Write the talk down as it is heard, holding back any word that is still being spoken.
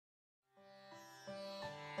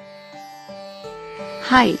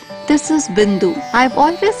Hi, this is Bindu. I've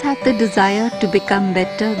always had the desire to become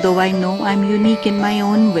better, though I know I'm unique in my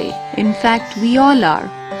own way. In fact, we all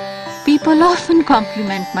are. People often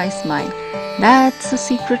compliment my smile. That's the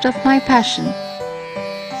secret of my passion.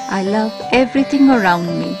 I love everything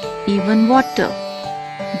around me, even water.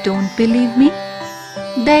 Don't believe me?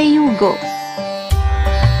 There you go.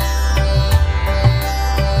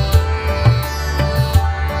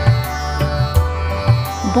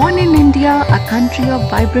 Born in India, a country of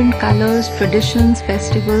vibrant colors, traditions,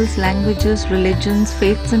 festivals, languages, religions,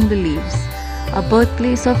 faiths and beliefs. A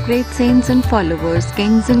birthplace of great saints and followers,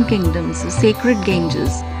 kings and kingdoms, sacred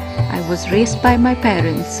Ganges. I was raised by my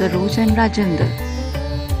parents, Saroj and Rajendra.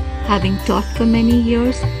 Having taught for many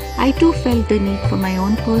years, I too felt the need for my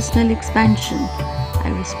own personal expansion.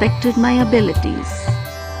 I respected my abilities.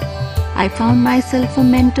 I found myself a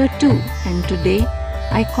mentor too, and today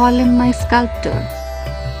I call him my sculptor.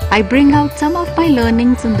 I bring out some of my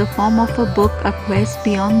learnings in the form of a book, A Quest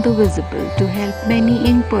Beyond the Visible, to help many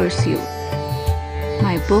in pursuit.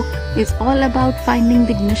 My book is all about finding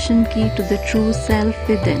the ignition key to the true self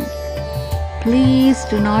within. Please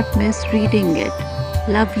do not miss reading it.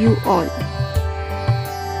 Love you all.